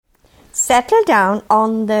Settle down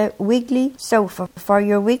on the Wiggly sofa for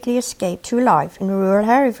your weekly escape to life in rural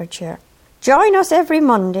Herefordshire. Join us every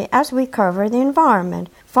Monday as we cover the environment,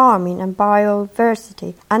 farming and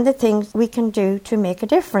biodiversity and the things we can do to make a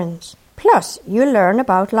difference. Plus, you'll learn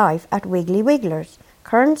about life at Wiggly Wigglers,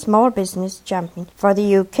 current small business champion for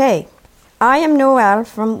the UK. I am Noelle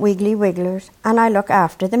from Wiggly Wigglers and I look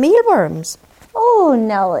after the mealworms. Oh,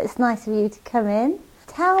 Noel, it's nice of you to come in.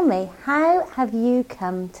 Tell me, how have you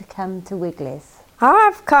come to Wiggly's?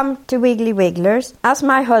 I've come to Wiggly Wigglers as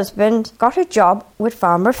my husband got a job with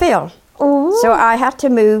Farmer Phil. Ooh. So I had to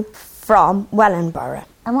move from Wellingborough.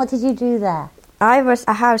 And what did you do there? I was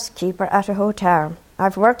a housekeeper at a hotel.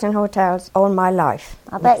 I've worked in hotels all my life.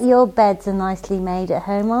 I bet your beds are nicely made at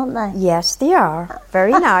home, aren't they? Yes, they are.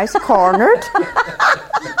 Very nice, cornered.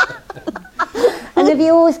 And have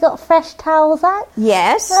you always got fresh towels out?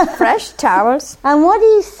 Yes, fresh towels. And what do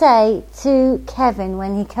you say to Kevin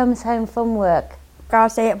when he comes home from work? I'll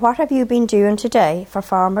say, what have you been doing today for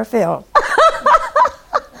Farmer Phil?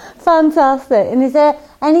 Fantastic. And is there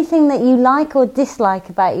anything that you like or dislike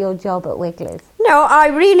about your job at Wiggly's? No, I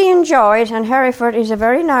really enjoy it, and Hereford is a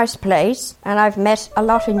very nice place, and I've met a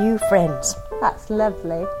lot of new friends. That's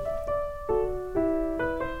lovely.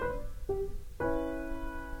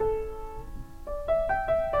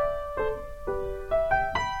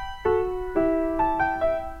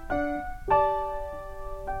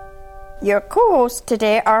 Your co-hosts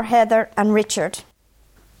today are Heather and Richard.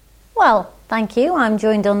 Well, thank you. I'm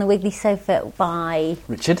joined on the Wiggly sofa by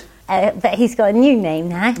Richard. But he's got a new name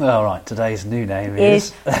now. All right, today's new name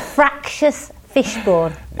is Fractious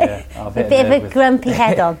Fishborn. Yeah, a bit of a grumpy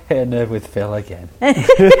head on. Hit a nerve with Phil again.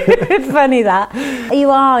 It's funny that.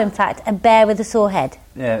 You are, in fact, a bear with a sore head.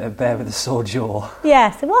 Yeah, a bear with a sore jaw.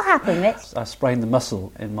 Yeah, so what happened, Rich? I sprained the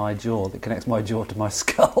muscle in my jaw that connects my jaw to my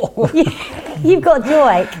skull. You've got jaw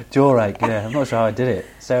ache? Jaw ache, yeah. I'm not sure how I did it.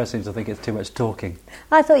 Sarah seems to think it's too much talking.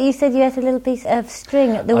 I thought you said you had a little piece of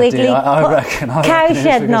string at the Wiggly I reckon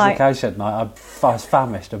cowshed night. The cowshed night. I was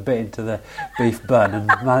famished. I bit into the beef bun and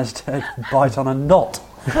managed to bite on a knot.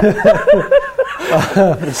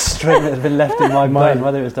 The string that had been left in my bone,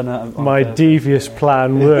 whether it was done on my devious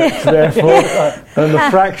plan worked, therefore, and the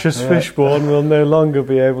fractious fishborn will no longer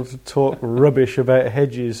be able to talk rubbish about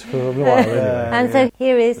hedges for a while anyway. And so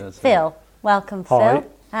here is Phil. Welcome, Hi.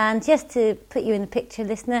 Phil. And just to put you in the picture,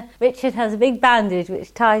 listener, Richard has a big bandage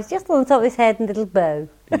which ties just on the top of his head and a little bow.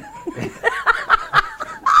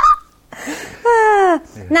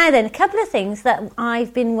 Now then, a couple of things that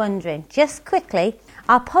I've been wondering. Just quickly,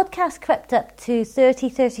 our podcast crept up to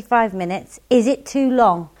 35 minutes. Is it too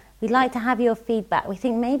long? We'd like to have your feedback. We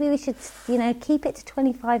think maybe we should, keep it to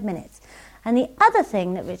 25 minutes. And the other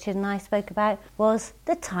thing that Richard and I spoke about was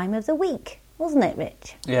the time of the week. Wasn't it,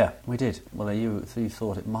 Rich? Yeah, we did. Well, you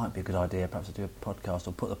thought it might be a good idea perhaps to do a podcast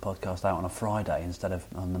or put the podcast out on a Friday instead of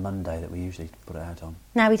on the Monday that we usually put it out on.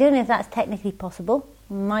 Now, we don't know if that's technically possible.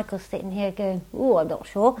 Michael's sitting here going, oh, I'm not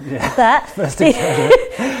sure. Yeah. But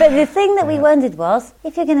the thing that we wondered was,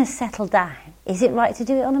 if you're going to settle down, is it right to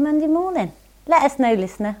do it on a Monday morning? Let us know,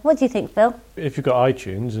 listener. What do you think, Phil? If you've got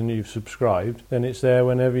iTunes and you've subscribed, then it's there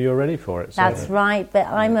whenever you're ready for it. So. That's right, but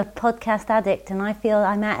I'm a podcast addict and I feel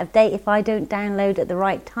I'm out of date if I don't download at the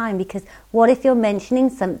right time, because what if you're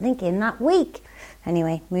mentioning something in that week?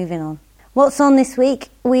 Anyway, moving on. What's on this week?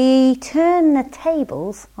 We turn the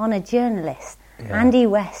tables on a journalist. Yeah. Andy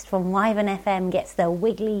West from Wyvern FM gets the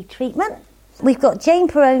Wiggly treatment. We've got Jane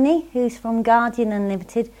Peroni, who's from Guardian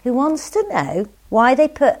Unlimited, who wants to know why they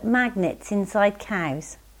put magnets inside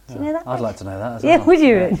cows. Do you know that? I'd like to know that as well. Yeah, would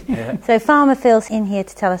you? Yeah. So Farmer Phil's in here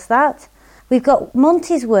to tell us that. We've got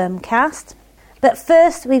Monty's Wormcast. But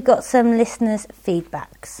first, we've got some listeners'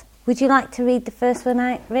 feedbacks. Would you like to read the first one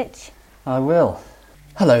out, Rich? I will.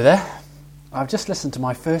 Hello there. I've just listened to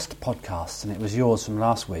my first podcast and it was yours from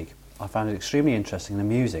last week. I found it extremely interesting and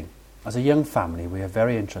amusing. As a young family, we are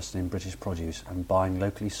very interested in British produce and buying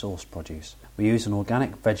locally sourced produce. We use an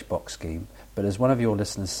organic veg box scheme, but as one of your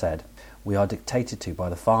listeners said, we are dictated to by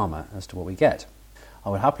the farmer as to what we get. I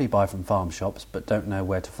would happily buy from farm shops, but don't know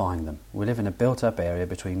where to find them. We live in a built-up area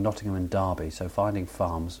between Nottingham and Derby, so finding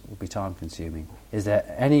farms would be time-consuming. Is there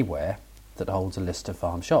anywhere that holds a list of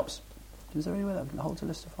farm shops? Is there anywhere that holds a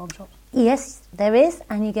list of farm shops? Yes, there is,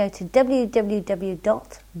 and you go to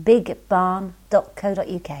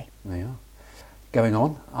www.bigbarn.co.uk. There you are. Going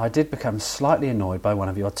on, I did become slightly annoyed by one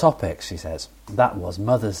of your topics, she says. That was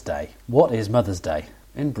Mother's Day. What is Mother's Day?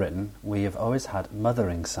 In Britain, we have always had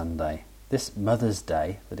Mothering Sunday. This Mother's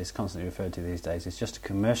Day that is constantly referred to these days is just a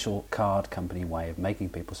commercial card company way of making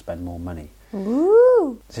people spend more money. Ooh.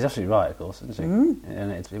 Woo! She's absolutely right, of course, isn't she?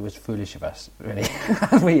 And it was foolish of us, really.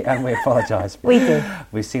 and we apologise. We do.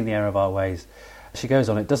 We've seen the error of our ways. She goes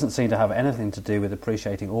on, it doesn't seem to have anything to do with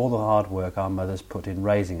appreciating all the hard work our mothers put in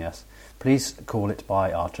raising us. Please call it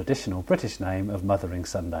by our traditional British name of Mothering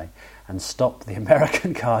Sunday and stop the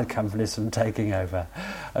American card companies from taking over.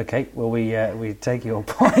 Okay, well, we take your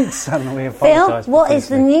points and we apologise. Phil, what is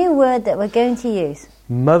the new word that we're going to use?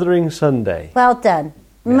 Mothering Sunday. Well done.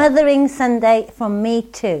 Yeah. Mothering Sunday from me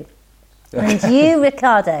too. And you,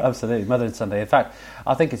 Ricardo. Absolutely, Mothering Sunday. In fact,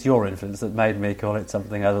 I think it's your influence that made me call it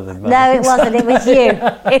something other than Mothering No, it wasn't. It was you.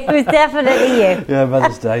 It was definitely you. Yeah,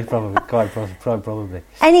 Mother's Day, probably.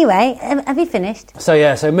 Anyway, have you finished?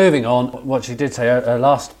 So moving on, what she did say, her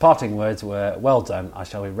last parting words were, well done, I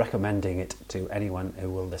shall be recommending it to anyone who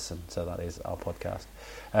will listen. So that is our podcast.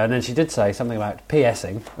 And then she did say something about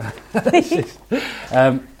PSing.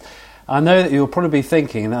 I know that you'll probably be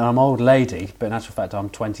thinking that I'm an old lady, but in actual fact I'm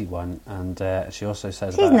 21, and she also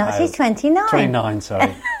says she's 29. 29,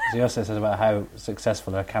 sorry. She also says about how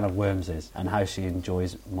successful her can of worms is and how she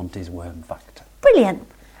enjoys Monty's worm fact. Brilliant.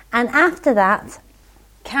 And after that,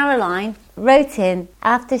 Caroline wrote in,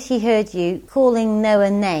 after she heard you calling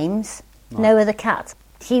Noah names, Noah the cat,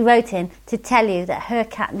 she wrote in to tell you that her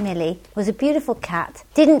cat Millie was a beautiful cat,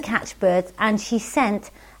 didn't catch birds, and she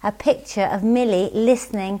sent a picture of Millie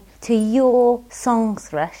listening to your song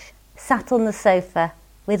thrush, sat on the sofa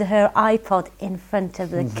with her iPod in front of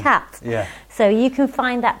the cat. Yeah. So you can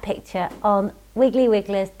find that picture on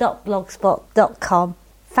wigglyWigglers.blogspot.com.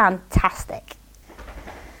 Fantastic.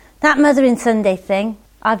 That Mothering Sunday thing,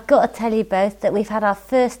 I've got to tell you both that we've had our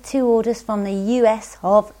first 2 orders from the US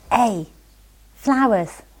of A.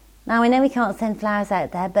 Flowers. Now, I know we can't send flowers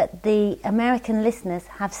out there, but the American listeners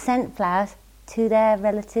have sent flowers to their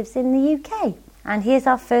relatives in the UK. And here's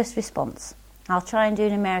our first response. I'll try and do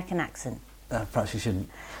an American accent. Perhaps you shouldn't.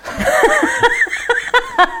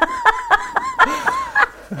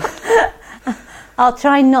 I'll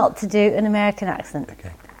try not to do an American accent.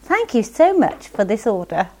 Okay. Thank you so much for this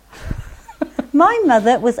order. My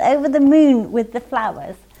mother was over the moon with the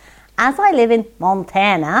flowers. As I live in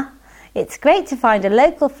Montana, it's great to find a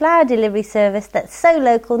local flower delivery service that's so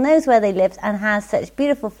local, knows where they live and has such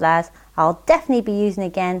beautiful flowers. I'll definitely be using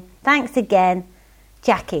again. Thanks again,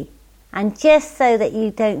 Jackie. And just so that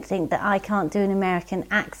you don't think that I can't do an American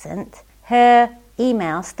accent, her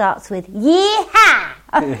email starts with yeehaw!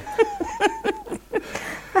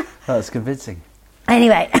 That's convincing.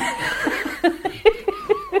 Anyway.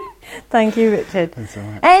 Thank you, Richard. That's all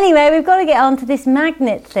right. Anyway, we've got to get on to this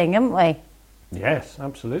magnet thing, haven't we? Yes,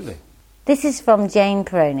 absolutely. This is from Jane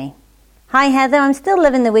Peroni. Hi Heather, I'm still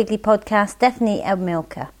loving the Wiggly Podcast, definitely a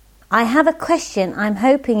milker. I have a question I'm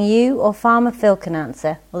hoping you or Farmer Phil can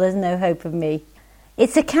answer. Well, there's no hope of me.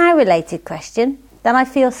 It's a cow-related question that I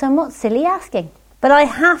feel somewhat silly asking, but I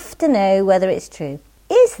have to know whether it's true.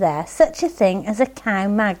 Is there such a thing as a cow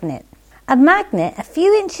magnet? A magnet a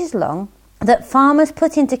few inches long that farmers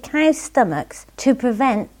put into cows' stomachs to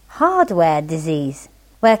prevent hardware disease,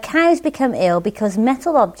 where cows become ill because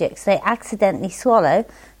metal objects they accidentally swallow,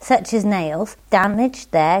 such as nails, damage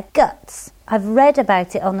their guts. I've read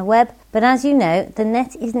about it on the web, but as you know, the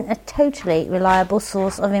net isn't a totally reliable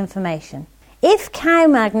source of information. If cow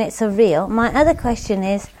magnets are real, my other question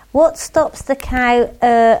is, what stops the cow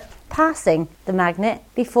passing the magnet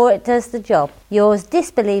before it does the job? Yours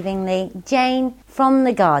disbelievingly, Jane from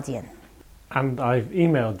The Guardian. And I've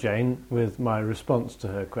emailed Jane with my response to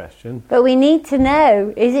her question. But we need to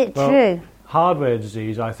know, is it true? Hardware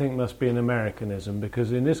disease, I think, must be an Americanism,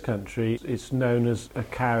 because in this country it's known as a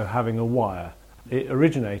cow having a wire. It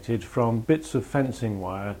originated from bits of fencing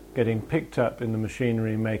wire getting picked up in the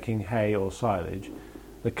machinery making hay or silage,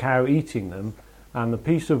 the cow eating them, and the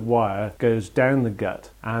piece of wire goes down the gut,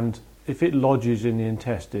 and if it lodges in the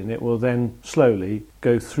intestine, it will then slowly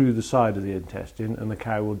go through the side of the intestine and the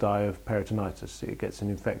cow will die of peritonitis. It gets an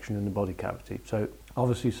infection in the body cavity. So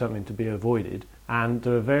obviously something to be avoided. And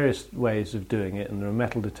there are various ways of doing it, and there are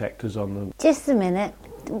metal detectors on them. Just a minute.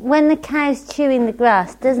 When the cow's chewing the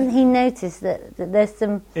grass, doesn't he notice that there's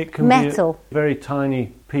some metal? Be a very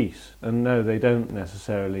tiny piece, and no, they don't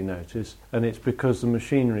necessarily notice. And it's because the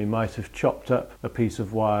machinery might have chopped up a piece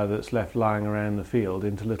of wire that's left lying around the field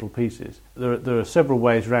into little pieces. There are several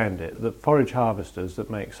ways around it. The forage harvesters that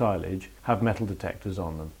make silage have metal detectors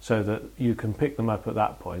on them, so that you can pick them up at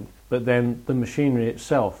that point. But then the machinery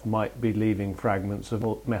itself might be leaving fragments of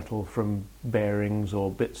metal from bearings or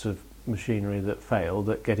bits of machinery that fail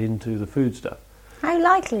that get into the foodstuff. How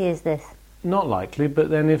likely is this? Not likely, but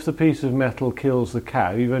then if the piece of metal kills the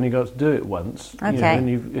cow, you've only got to do it once. Okay.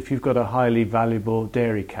 And if you've got a highly valuable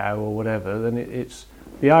dairy cow or whatever, then it's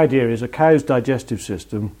The idea is a cow's digestive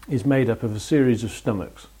system is made up of a series of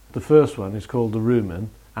stomachs. The first one is called the rumen,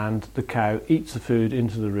 and the cow eats the food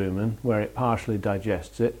into the rumen where it partially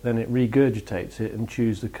digests it, then it regurgitates it and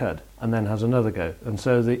chews the cud, and then has another go. And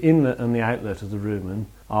so the inlet and the outlet of the rumen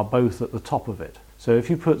are both at the top of it. So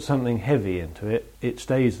if you put something heavy into it, it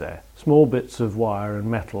stays there. Small bits of wire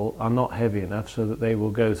and metal are not heavy enough so that they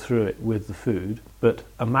will go through it with the food, but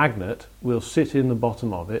a magnet will sit in the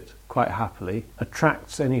bottom of it quite happily,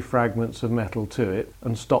 attracts any fragments of metal to it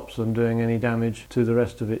and stops them doing any damage to the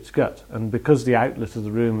rest of its gut. And because the outlet of the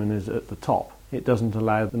rumen is at the top, it doesn't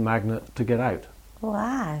allow the magnet to get out.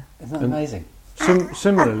 Wow. Isn't that amazing?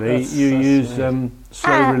 Similarly, you use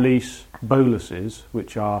slow release boluses,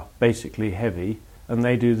 which are basically heavy, and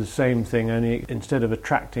they do the same thing, only instead of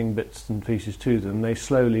attracting bits and pieces to them, they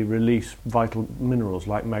slowly release vital minerals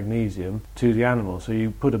like magnesium to the animal. So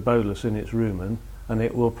you put a bolus in its rumen, and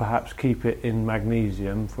it will perhaps keep it in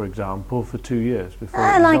magnesium, for example, for 2 years before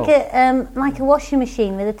it like a washing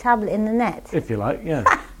machine with a tablet in the net. If you like, yeah.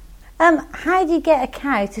 How do you get a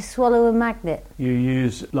cow to swallow a magnet? You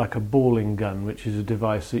use like a balling gun, which is a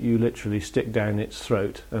device that you literally stick down its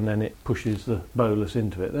throat, and then it pushes the bolus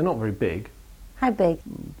into it. They're not very big. How big?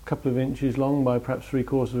 A couple of inches long by perhaps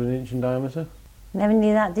 3/4 of an inch in diameter. Never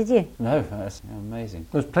knew that, did you? No, that's amazing.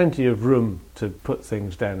 There's plenty of room to put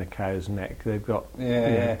things down a cow's neck. They've got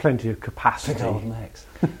plenty of capacity. Big old necks.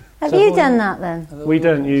 Have you done that then? We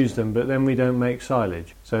don't use them, but then we don't make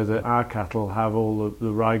silage, so that our cattle have all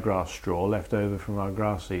the ryegrass straw left over from our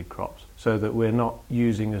grass seed crops, so that we're not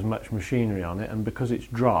using as much machinery on it, and because it's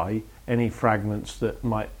dry, any fragments that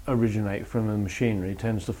might originate from the machinery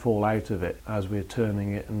tends to fall out of it as we're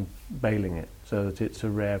turning it and baling it, so that it's a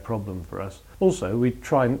rare problem for us. Also, we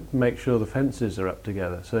try and make sure the fences are up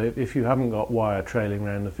together, so if you haven't got wire trailing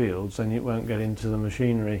around the fields, then it won't get into the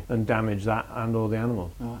machinery and damage that and all the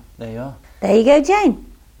animals. Right, there you are. There you go, Jane.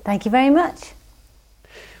 Thank you very much.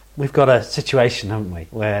 We've got a situation, haven't we,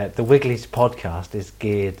 where the Wiggly Podcast is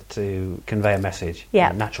geared to convey a message.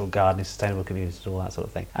 Yeah. Natural gardening, sustainable communities, all that sort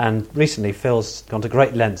of thing. And recently Phil's gone to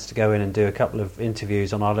great lengths to go in and do a couple of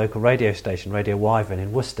interviews on our local radio station, Radio Wyvern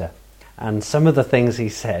in Worcester. And some of the things he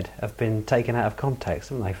said have been taken out of context,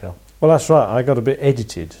 haven't they, Phil? Well, that's right. I got a bit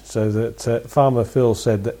edited so that Farmer Phil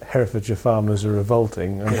said that Herefordshire farmers are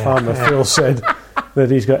revolting, and Farmer Phil said that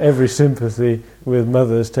he's got every sympathy with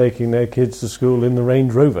mothers taking their kids to school in the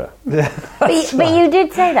Range Rover. But you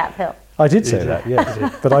did say that, Phil. I did say that,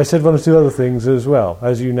 yes. But I said one or two other things as well.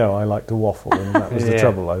 As you know, I like to waffle, and that was the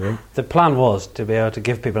trouble, I think. The plan was to be able to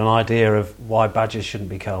give people an idea of why badgers shouldn't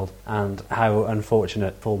be culled and how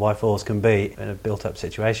unfortunate 4x4s can be in a built-up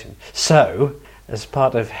situation. So, as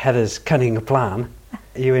part of Heather's cunning plan,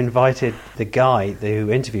 you invited the guy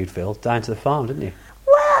who interviewed Phil down to the farm, didn't you?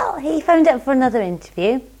 Well, he phoned up for another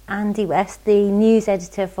interview, Andy West, the news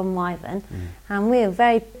editor from Wyvern, and we were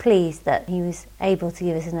very pleased that he was able to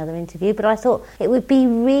give us another interview, but I thought it would be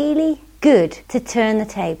really good to turn the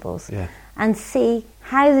tables and see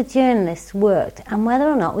how the journalists worked and whether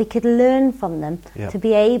or not we could learn from them to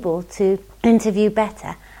be able to interview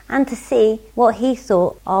better and to see what he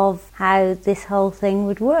thought of how this whole thing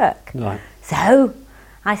would work. Right. So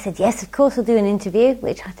I said, yes, of course we'll do an interview,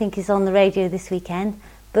 which I think is on the radio this weekend,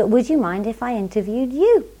 but would you mind if I interviewed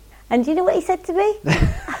you? And do you know what he said to me?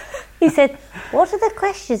 He said, what are the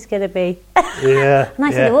questions going to be? Yeah. And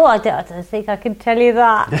I said, I don't think I can tell you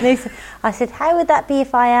that. And I said, how would that be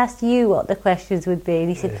if I asked you what the questions would be? And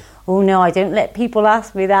he said, oh no, I don't let people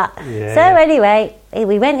ask me that. Anyway,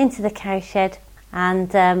 we went into the cow shed and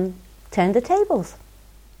turned the tables.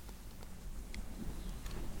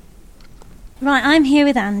 Right, I'm here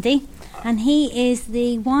with Andy, and he is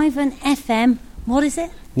the Wyvern FM, what is it?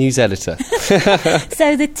 News editor.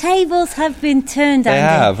 So the tables have been turned, They Andy.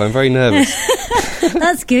 have. I'm very nervous.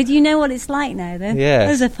 That's good. You know what it's like now, then.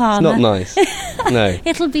 Yes. As a farmer. It's not nice. No.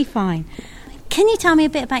 It'll be fine. Can you tell me a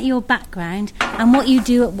bit about your background and what you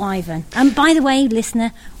do at Wyvern? And by the way,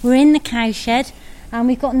 listener, we're in the cow shed, and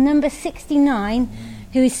we've got number 69,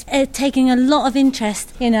 who is taking a lot of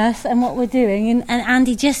interest in us and what we're doing. And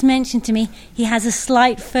Andy just mentioned to me he has a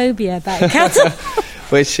slight phobia about cattle.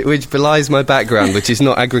 Which belies my background, which is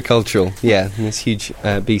not agricultural. Yeah, and this huge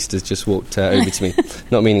beast has just walked over to me,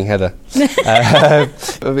 not meaning Heather.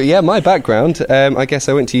 But yeah, my background, I guess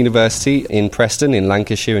I went to university in Preston, in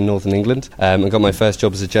Lancashire, in northern England. I got my first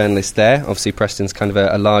job as a journalist there. Obviously, Preston's kind of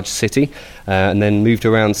a large city, and then moved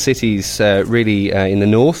around cities really in the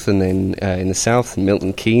north and then in the south, in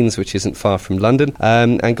Milton Keynes, which isn't far from London,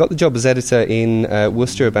 and got the job as editor in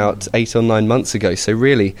Worcester about 8 or 9 months ago. So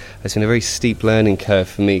really, it's been a very steep learning curve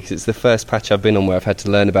for me, because it's the first patch I've been on where I've had to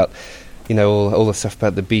learn about all the stuff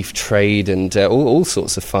about the beef trade and all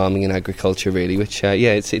sorts of farming and agriculture, really, which,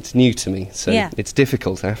 it's new to me. So it's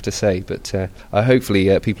difficult, I have to say. But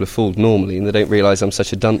hopefully people are fooled normally and they don't realise I'm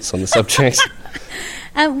such a dunce on the subject.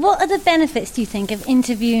 What are the benefits, do you think, of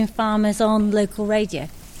interviewing farmers on local radio?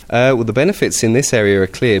 Well, the benefits in this area are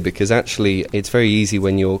clear because actually it's very easy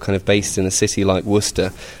when you're kind of based in a city like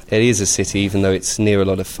Worcester. It is a city, even though it's near a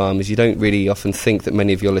lot of farmers. You don't really often think that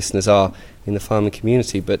many of your listeners are in the farming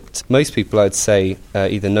community, but most people, I'd say,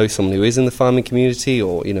 either know someone who is in the farming community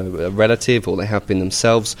or, a relative, or they have been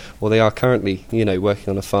themselves, or they are currently, working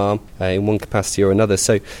on a farm in one capacity or another.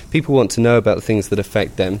 So people want to know about the things that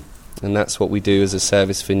affect them. And that's what we do as a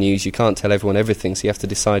service for news. You can't tell everyone everything, so you have to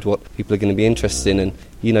decide what people are going to be interested in. And,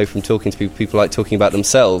 from talking to people like talking about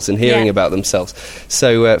themselves and hearing about themselves.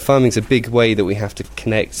 So farming's a big way that we have to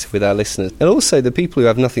connect with our listeners. And also the people who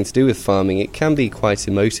have nothing to do with farming, it can be quite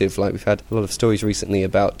emotive. Like we've had a lot of stories recently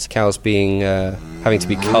about cows being having to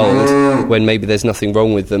be culled when maybe there's nothing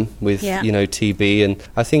wrong with them with, TB. And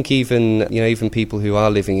I think even people who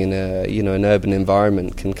are living in an urban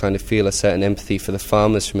environment can kind of feel a certain empathy for the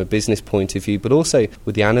farmers from a business point of view, but also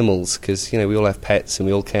with the animals, because we all have pets and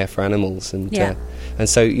we all care for animals, and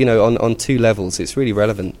so on two levels it's really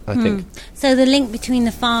relevant, I think. So the link between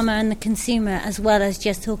the farmer and the consumer, as well as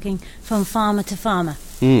just talking from farmer to farmer.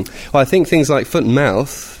 Well, I think things like foot and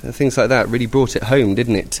mouth, things like that, really brought it home,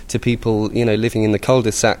 didn't it, to people, living in the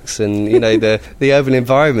cul-de-sacs and, the urban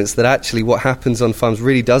environments, that actually what happens on farms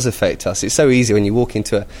really does affect us. It's so easy when you walk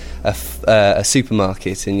into a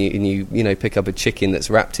supermarket and you pick up a chicken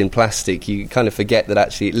that's wrapped in plastic. You kind of forget that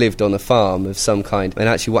actually it lived on a farm of some kind, and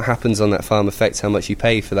actually what happens on that farm affects how much you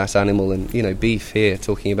pay for that animal. And, beef here,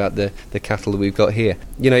 talking about the cattle that we've got here.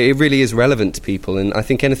 It really is relevant to people, and I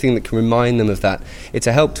think anything that can remind them of that, it's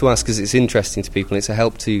a help to us because it's interesting to people, and it's a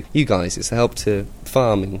help to you guys, it's a help to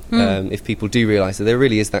farming, if people do realise that there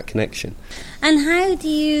really is that connection. And how do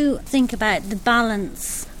you think about the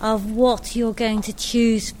balance of what you're going to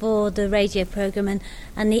choose for the radio programme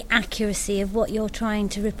and the accuracy of what you're trying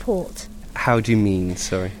to report? How do you mean,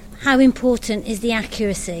 sorry? How important is the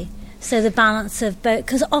accuracy? So the balance of both,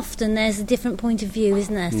 because often there's a different point of view,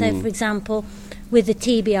 isn't there? So, for example, with the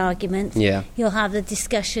TB argument, you'll have the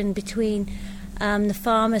discussion between the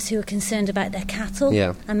farmers who are concerned about their cattle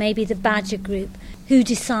and maybe the badger group who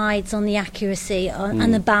decides on the accuracy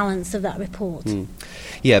and the balance of that report.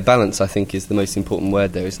 Yeah, balance, I think, is the most important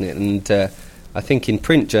word there, isn't it? And I think in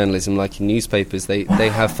print journalism, like in newspapers, they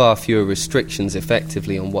have far fewer restrictions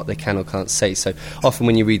effectively on what they can or can't say. So often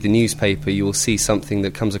when you read the newspaper, you will see something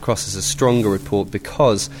that comes across as a stronger report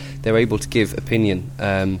because they're able to give opinion.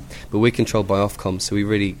 But we're controlled by Ofcom, so we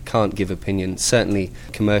really can't give opinion. Certainly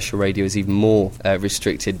commercial radio is even more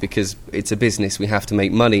restricted because it's a business. We have to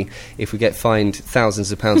make money. If we get fined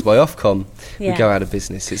thousands of pounds by Ofcom, we go out of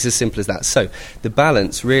business. It's as simple as that. So the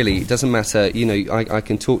balance, really, it doesn't matter. I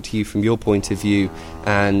can talk to you from your point of view,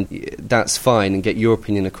 and that's fine, and get your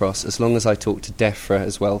opinion across, as long as I talk to DEFRA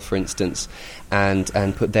as well, for instance,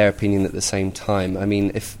 and put their opinion at the same time. I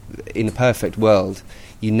mean, if in a perfect world,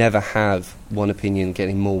 you never have one opinion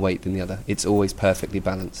getting more weight than the other. It's always perfectly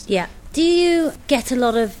balanced. Yeah. Do you get a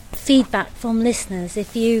lot of feedback from listeners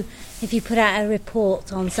if you put out a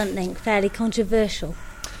report on something fairly controversial?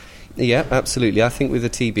 Yeah, absolutely. I think with the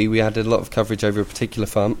TB, we had a lot of coverage over a particular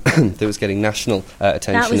farm that was getting national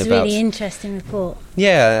attention. That was about a really interesting report.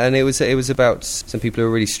 Yeah, and it was about some people who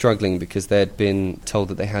were really struggling because they'd been told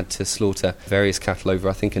that they had to slaughter various cattle over,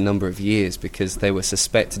 I think, a number of years because they were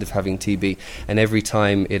suspected of having TB, and every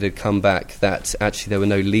time it had come back that actually there were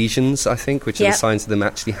no lesions, I think, which are the signs of them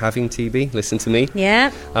actually having TB. Listen to me.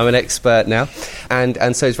 Yeah. I'm an expert now.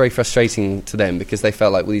 And so it's very frustrating to them because they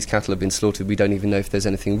felt like, well, these cattle have been slaughtered, we don't even know if there's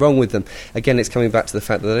anything wrong with them. Again, it's coming back to the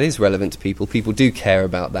fact that it is relevant to people. People do care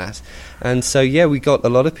about that. And so, we got a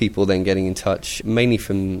lot of people then getting in touch, mainly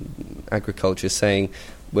from agriculture, saying,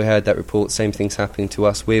 we heard that report, same thing's happening to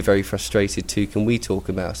us, we're very frustrated too, can we talk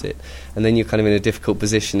about it? And then you're kind of in a difficult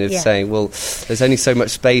position of saying, well, there's only so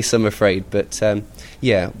much space, I'm afraid. But,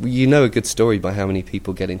 you know a good story by how many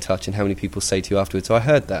people get in touch and how many people say to you afterwards, so I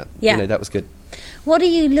heard that. Yeah. That was good. What are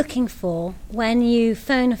you looking for when you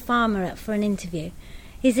phone a farmer up for an interview?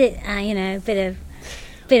 Is it, a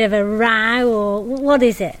bit of a row, or what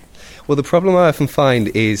is it? Well, the problem I often find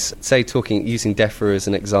is, say, using DEFRA as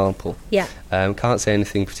an example. Yeah. Can't say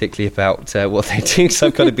anything particularly about what they do, so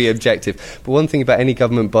I've got to be objective. But one thing about any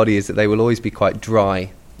government body is that they will always be quite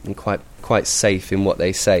dry and quite quite safe in what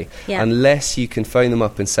they say. Yeah. Unless you can phone them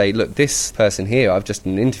up and say, look, this person here, I've just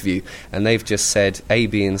done an interview and they've just said A,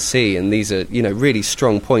 B and C, and these are, really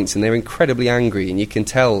strong points, and they're incredibly angry, and you can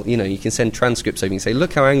tell, you can send transcripts over and say,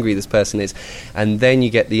 look how angry this person is, and then you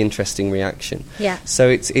get the interesting reaction. Yeah. So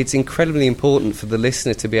it's incredibly important for the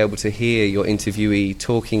listener to be able to hear your interviewee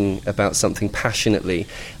talking about something passionately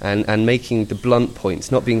and making the blunt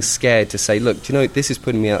points, not being scared to say, look, do you know, this is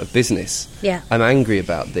putting me out of business. Yeah. I'm angry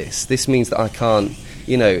about this. This means that I can't,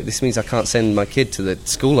 this means I can't send my kid to the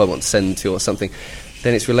school I want to send them to or something.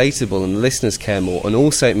 Then it's relatable and the listeners care more. And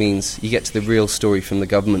also it means you get to the real story from the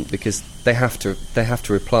government, because they have to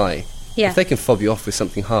reply. Yeah. If they can fob you off with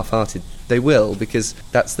something half-hearted, they will, because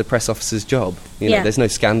that's the press officer's job. There's no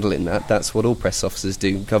scandal in that. That's what all press officers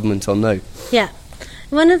do, government or no. Yeah.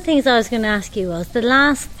 One of the things I was going to ask you was the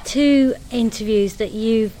last 2 interviews that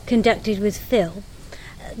you've conducted with Phil.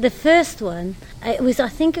 The first one, I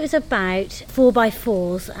think it was about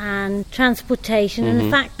 4x4s and transportation, and the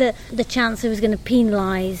fact that the Chancellor was going to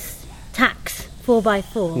penalise tax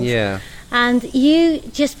 4x4s. Yeah. And you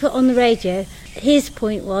just put on the radio, his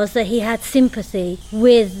point was that he had sympathy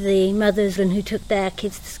with the mothers and who took their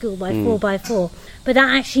kids to school by 4x4, but that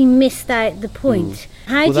actually missed out the point.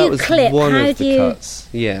 How do you clip? Cuts.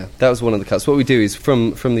 Yeah, that was one of the cuts. What we do is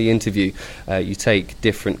from the interview, you take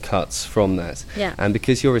different cuts from that. Yeah. And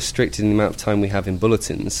because you're restricted in the amount of time we have in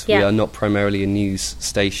bulletins, we are not primarily a news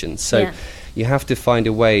station. So you have to find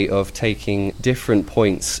a way of taking different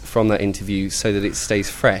points from that interview so that it stays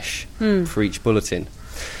fresh for each bulletin.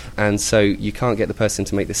 And so you can't get the person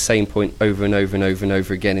to make the same point over and over and over and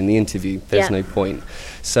over again in the interview. There's no point.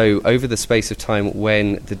 So over the space of time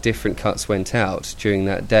when the different cuts went out during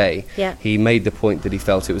that day, he made the point that he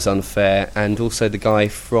felt it was unfair. And also the guy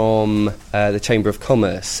from the Chamber of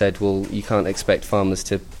Commerce said, well, you can't expect farmers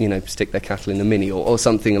to, stick their cattle in a mini or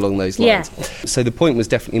something along those lines. So the point was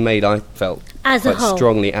definitely made, I felt, quite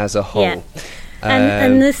strongly as a whole. Yeah.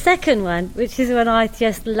 And the second one, which is when I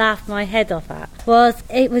just laughed my head off at,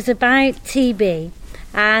 it was about TB,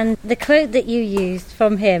 and the quote that you used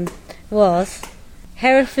from him was,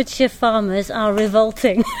 "Herefordshire farmers are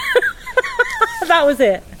revolting." That was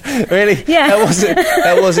it. Really? Yeah.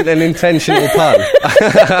 That wasn't an intentional pun.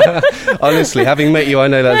 Honestly, having met you, I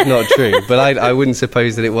know that's not true, but I wouldn't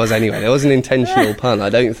suppose that it was anyway. It was an intentional pun, I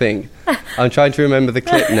don't think. I'm trying to remember the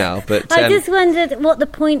clip now, but I just wondered what the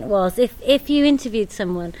point was. If you interviewed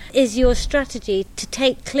someone, is your strategy to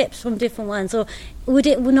take clips from different ones, or would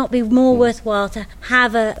it not be more worthwhile to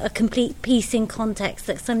have a complete piece in context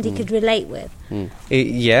that somebody could relate with?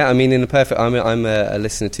 I mean, in the perfect... I'm a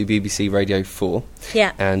listener to BBC Radio 4.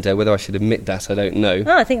 Yeah. And whether I should admit that, I don't know.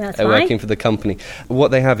 Oh, I think that's fine. Working for the company.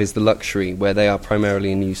 What they have is the luxury where they are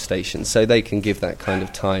primarily a news station, so they can give that kind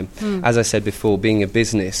of time. As I said before, being a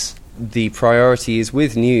business, the priority is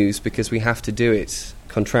with news because we have to do it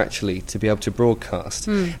contractually to be able to broadcast,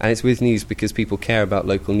 and it's with news because people care about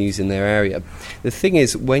local news in their area. The thing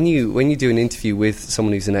is, when you do an interview with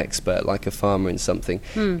someone who's an expert, like a farmer in something,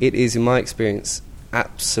 it is, in my experience,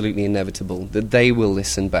 absolutely inevitable that they will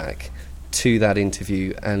listen back to that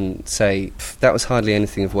interview and say, that was hardly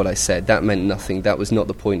anything of what I said, that meant nothing, that was not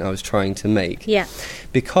the point I was trying to make. Yeah.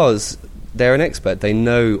 Because they're an expert, they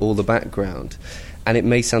know all the background. And it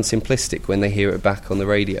may sound simplistic when they hear it back on the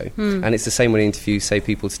radio. And it's the same when interviews, say,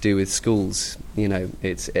 people to do with schools.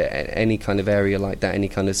 It's any kind of area like that, any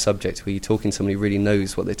kind of subject where you're talking to somebody who really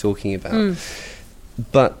knows what they're talking about.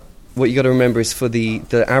 But what you got to remember is for the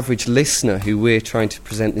average listener who we're trying to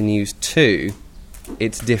present the news to,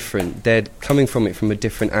 it's different. They're coming from it from a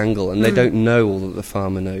different angle, and they don't know all that the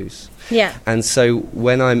farmer knows. Yeah. And so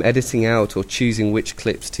when I'm editing out or choosing which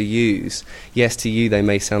clips to use, yes, to you they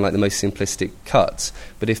may sound like the most simplistic cuts,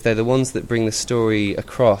 but if they're the ones that bring the story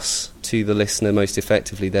across to the listener most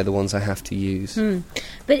effectively, they're the ones I have to use.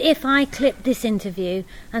 But if I clipped this interview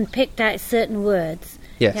and picked out certain words,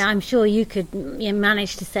 yes. I'm sure you could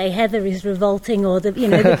manage to say Heather is revolting, or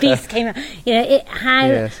the beast came out.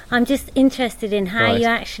 Yes. I'm just interested in how Right. you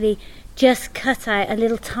actually just cut out a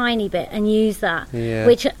little tiny bit and use that, Yeah.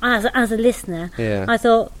 which as a listener, Yeah. I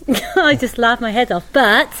thought, I just laughed my head off.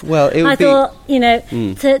 But Well, it would I be-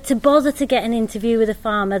 thought, to bother to get an interview with a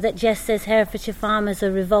farmer that just says Herefordshire farmers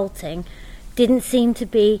are revolting didn't seem to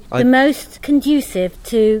be the most conducive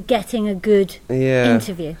to getting a good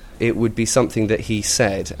interview. It would be something that he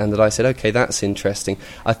said and that I said, okay, that's interesting.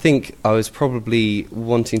 I think I was probably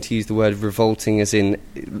wanting to use the word revolting as in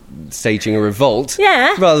staging a revolt,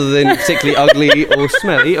 rather than particularly ugly or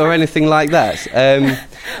smelly or anything like that.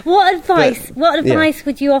 What advice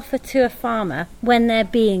would you offer to a farmer when they're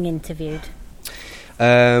being interviewed?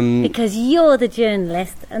 Because you're the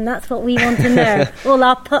journalist, and that's what we want to know. all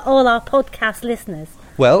our podcast listeners.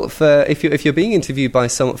 Well, if you're being interviewed by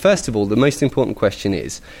someone, first of all, the most important question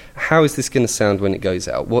is, how is this going to sound when it goes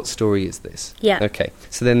out? What story is this? Yeah. Okay.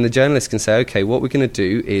 So then the journalist can say, okay, what we're going to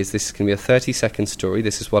do is this is going to be a 30-second story.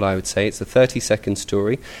 This is what I would say. It's a 30-second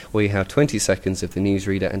story where you have 20 seconds of the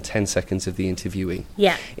newsreader and 10 seconds of the interviewee.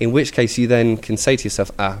 Yeah. In which case you then can say to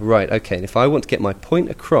yourself, right, okay, and if I want to get my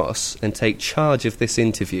point across and take charge of this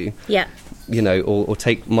interview, Yeah. you know, or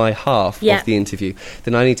take my half of the interview,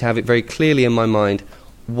 then I need to have it very clearly in my mind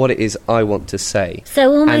what it is I want to say.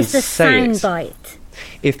 So almost a and soundbite.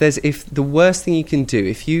 If the worst thing you can do,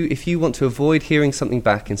 if you want to avoid hearing something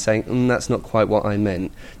back and saying, that's not quite what I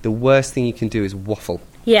meant, the worst thing you can do is waffle.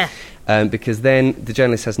 Yeah. Because then the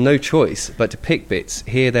journalist has no choice but to pick bits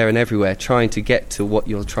here, there and everywhere, trying to get to what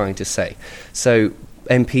you're trying to say. So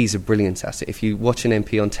MPs are brilliant at it. If you watch an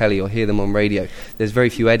MP on telly or hear them on radio, there's very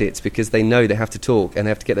few edits because they know they have to talk and they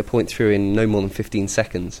have to get their point through in no more than 15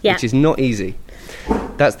 seconds, which is not easy.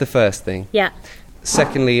 That's the first thing. Yeah.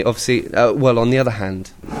 Secondly, obviously, well, on the other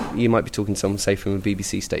hand, you might be talking to someone, say, from a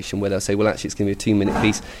BBC station where they'll say, well, actually, it's going to be a 2-minute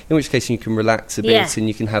piece, in which case you can relax a bit and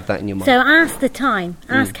you can have that in your mind. So ask the time.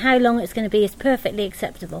 Ask how long it's going to be. It's perfectly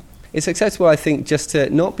acceptable. It's acceptable, I think, just to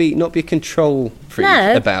not be a control freak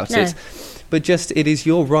about it. But just, it is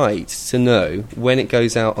your right to know when it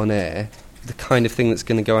goes out on air, the kind of thing that's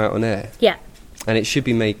going to go out on air. Yeah. And it should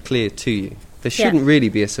be made clear to you. There shouldn't really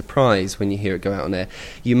be a surprise when you hear it go out on air.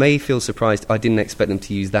 You may feel surprised, I didn't expect them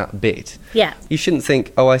to use that bit. Yeah. You shouldn't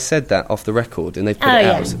think, I said that off the record and they put it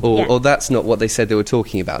out. Or that's not what they said they were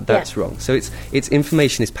talking about. That's wrong. So it's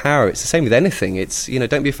information is power. It's the same with anything. It's,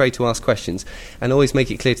 don't be afraid to ask questions. And always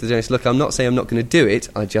make it clear to the journalist, look, I'm not saying I'm not going to do it.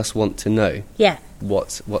 I just want to know. Yeah.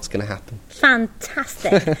 What's going to happen.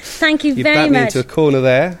 Fantastic. Thank you very much. You backed me into a corner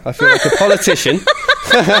there. I feel like a politician.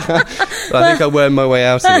 I think I wormed my way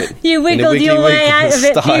out of it. You wiggled your way out of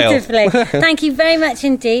it style. beautifully. Thank you very much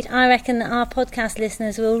indeed. I reckon that our podcast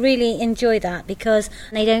listeners will really enjoy that because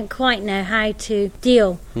they don't quite know how to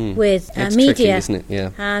deal with it's media. Tricky, isn't it?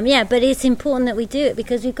 Yeah. But it's important that we do it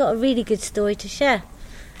because we've got a really good story to share.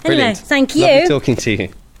 Brilliant. Anyway, thank you. Lovely talking to you.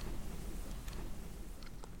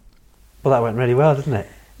 Well, that went really well, didn't it?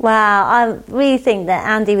 Wow, I really think that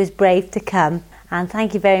Andy was brave to come, and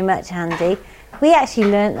thank you very much, Andy. We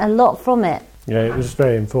actually learnt a lot from it. Yeah, it was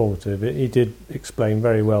very informative. He did explain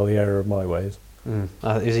very well the error of my ways. It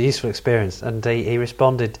was a useful experience, and he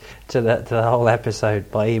responded to the whole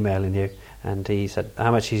episode by emailing you, and he said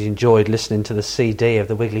how much he's enjoyed listening to the CD of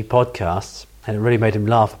the Wiggly podcasts, and it really made him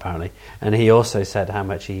laugh, apparently. And he also said how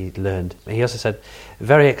much he learned. He also said,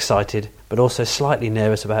 very excited, but also slightly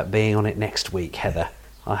nervous about being on it next week, Heather.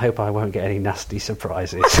 I hope I won't get any nasty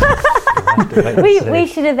surprises. We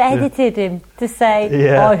should have edited him to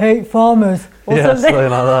say, I hate farmers, or something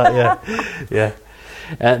like that, yeah.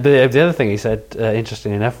 But the other thing he said,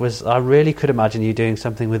 interestingly enough, was, I really could imagine you doing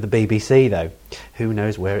something with the BBC, though. Who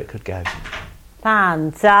knows where it could go.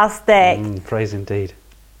 Fantastic. Praise indeed.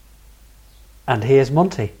 And here's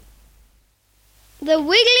Monty. The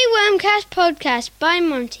Wiggly Wormcast Podcast by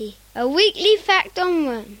Monty, a weekly fact on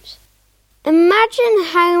worms. Imagine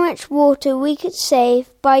how much water we could save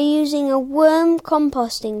by using a worm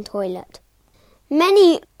composting toilet.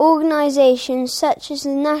 Many organisations such as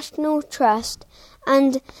the National Trust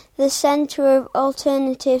and the Centre of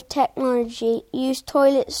Alternative Technology use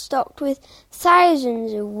toilets stocked with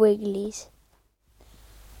thousands of Wigglies.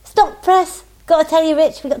 Stop press. Got to tell you,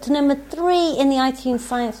 Rich, we got to number 3 in the iTunes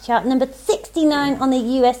Science chart, number 69 on the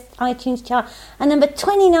US iTunes chart, and number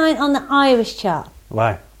 29 on the Irish chart.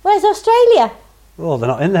 Wow. Where's Australia? Well, they're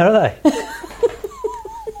not in there, are they?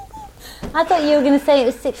 I thought you were going to say it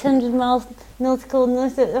was 600 miles nautical.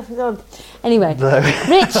 Anyway, no.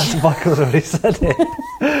 Rich. Michael's already said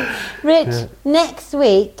it. Rich, next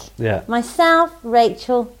week, myself,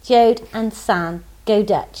 Rachel, Jode, and San go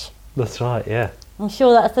Dutch. That's right, yeah. I'm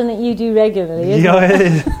sure that's something you do regularly, isn't it? It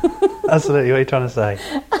is. Absolutely. What are you trying to say?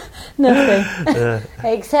 Nothing.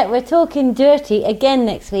 Except we're talking dirty again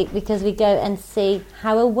next week because we go and see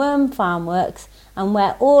how a worm farm works and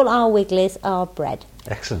where all our Wigglies are bred.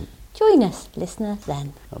 Excellent. Join us, listener,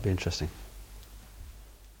 then. That'll be interesting.